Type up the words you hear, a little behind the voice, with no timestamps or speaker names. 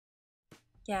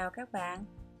Chào các bạn,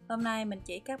 hôm nay mình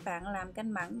chỉ các bạn làm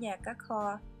canh mặn và cá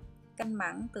kho. Canh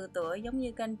mặn từ tựa giống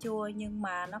như canh chua nhưng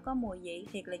mà nó có mùi vị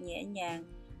thiệt là nhẹ nhàng,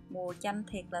 mùi chanh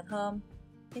thiệt là thơm.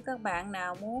 Nếu các bạn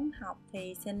nào muốn học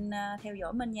thì xin theo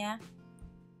dõi mình nha.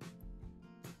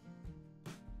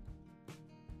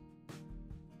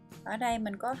 Ở đây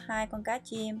mình có 2 con cá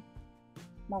chim,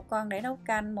 một con để nấu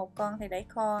canh, một con thì để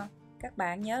kho. Các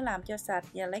bạn nhớ làm cho sạch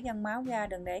và lấy gân máu ra,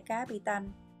 đừng để cá bị tanh.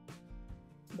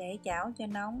 Để chảo cho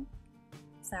nóng,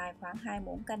 xài khoảng 2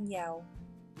 muỗng canh dầu,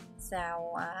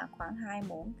 xào khoảng 2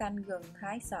 muỗng canh gừng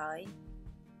thái sợi.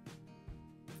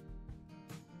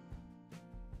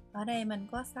 Ở đây mình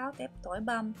có 6 tép tỏi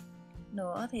băm,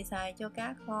 nửa thì xài cho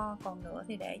cá kho, còn nửa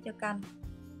thì để cho canh.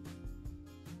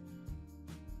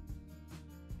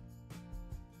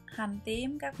 Hành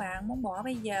tím các bạn muốn bỏ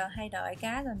bây giờ hay đợi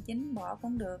cá gần chín bỏ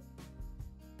cũng được.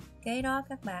 Kế đó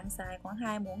các bạn xài khoảng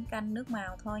 2 muỗng canh nước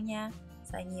màu thôi nha,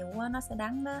 xài nhiều quá nó sẽ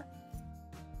đắng đó.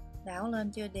 Đảo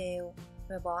lên cho đều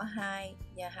rồi bỏ 2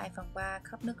 và 2/3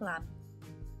 cốc nước lạnh.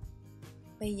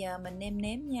 Bây giờ mình nêm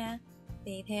nếm nha,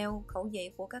 tùy theo khẩu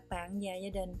vị của các bạn và gia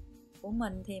đình. Của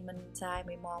mình thì mình xài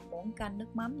 11 muỗng canh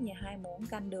nước mắm và 2 muỗng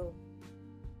canh đường.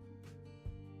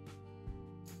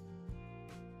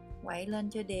 Quậy lên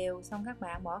cho đều xong các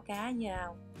bạn bỏ cá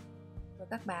vào, rồi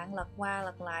các bạn lật qua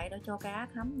lật lại để cho cá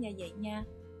thấm gia vị nha.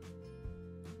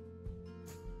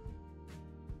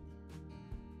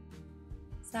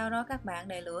 Sau đó các bạn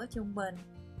để lửa trung bình,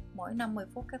 mỗi 50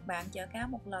 phút các bạn chở cá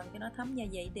một lần cho nó thấm gia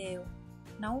vị đều,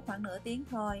 nấu khoảng nửa tiếng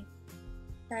thôi.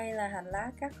 Đây là hành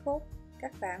lá cắt khúc,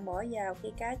 các bạn bỏ vào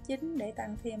khi cá chín để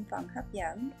tăng thêm phần hấp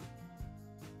dẫn.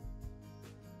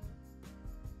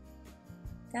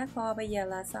 Cá kho bây giờ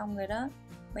là xong rồi đó.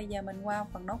 Bây giờ mình qua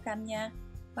phần nấu canh nha.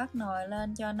 Bắt nồi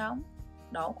lên cho nóng,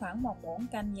 đổ khoảng 1 muỗng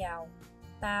canh dầu,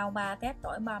 tao 3 tép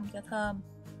tỏi băm cho thơm.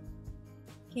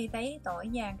 Khi thấy tỏi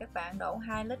vàng các bạn đổ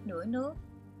 2,5 lít nước.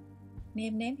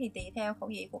 Nêm nếm thì tùy theo khẩu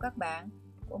vị của các bạn.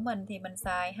 Của mình thì mình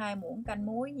xài 2 muỗng canh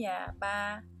muối và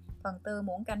 3/4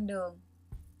 muỗng canh đường.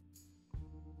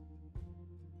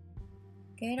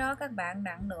 Kế đó các bạn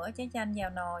nặn nửa trái chanh vào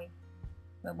nồi,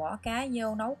 rồi bỏ cá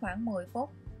vô nấu khoảng 10 phút.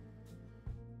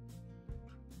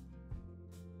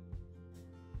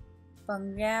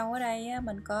 Phần rau ở đây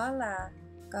mình có là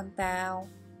cần tàu,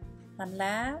 hành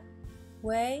lá,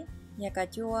 quế và cà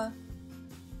chua.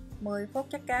 10 phút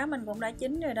chắc cá mình cũng đã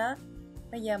chín rồi đó.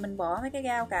 Bây giờ mình bỏ mấy cái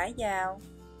rau cải vào.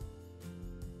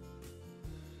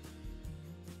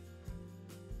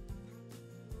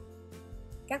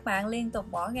 Các bạn liên tục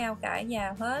bỏ rau cải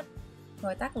vào hết,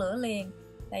 rồi tắt lửa liền,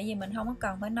 tại vì mình không có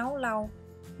cần phải nấu lâu.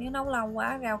 Nếu nấu lâu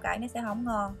quá rau cải nó sẽ không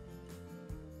ngon.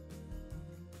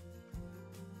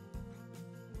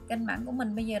 Canh mặn của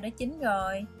mình bây giờ đã chín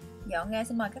rồi, dọn ra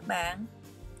xin mời các bạn.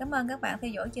 Cảm ơn các bạn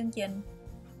theo dõi chương trình.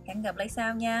 Hẹn gặp lại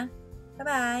sau nha. Bye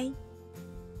bye.